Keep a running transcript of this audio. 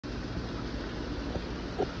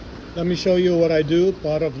Let me show you what I do,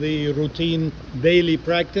 part of the routine daily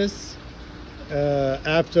practice.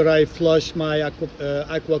 After I flush my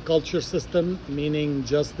aquaculture system, meaning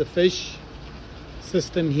just the fish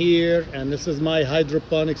system here, and this is my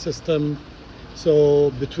hydroponic system.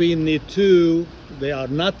 So between the two, they are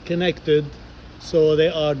not connected, so they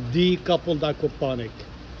are decoupled aquaponic.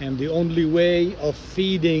 And the only way of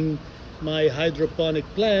feeding my hydroponic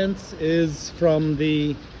plants is from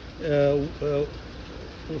the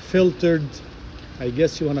filtered, I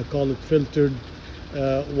guess you want to call it filtered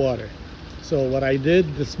water. So what I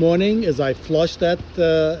did this morning is I flushed that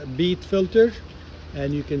beet filter,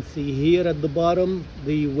 and you can see here at the bottom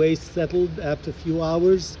the waste settled after a few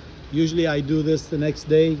hours. Usually I do this the next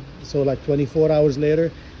day, so like 24 hours later,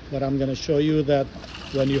 but I'm going to show you that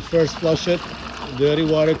when you first flush it, dirty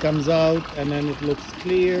water comes out and then it looks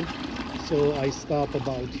clear. So I stop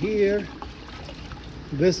about here.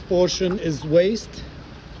 This portion is waste,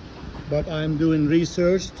 but I'm doing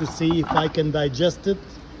research to see if I can digest it.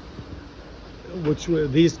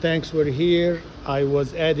 These tanks were here. I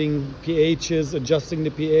was adding pHs, adjusting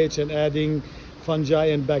the pH and adding fungi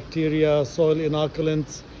and bacteria, soil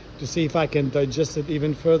inoculants to see if I can digest it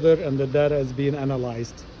even further, and the data is being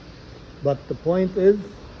analyzed. But the point is,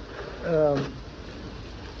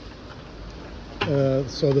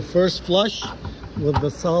 so the first flush with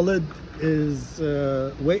the solid is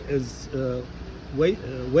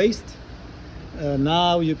waste.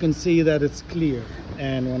 Now you can see that it's clear,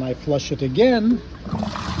 and when I flush it again,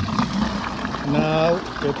 now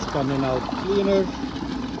it's coming out cleaner,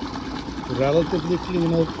 relatively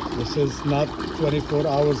cleaner. This is not 24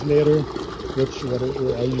 hours later, which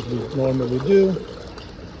I usually normally do,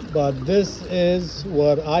 but this is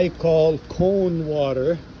what I call cone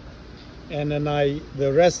water. And then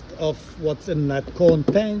the rest of what's in that cone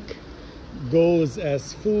tank goes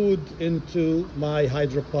as food into my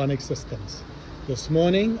hydroponic systems. This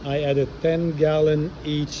morning I added 10 gallon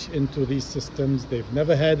each into these systems. They've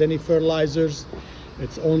never had any fertilizers.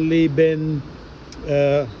 It's only been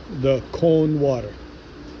the cone water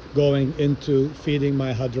going into feeding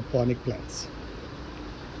my hydroponic plants.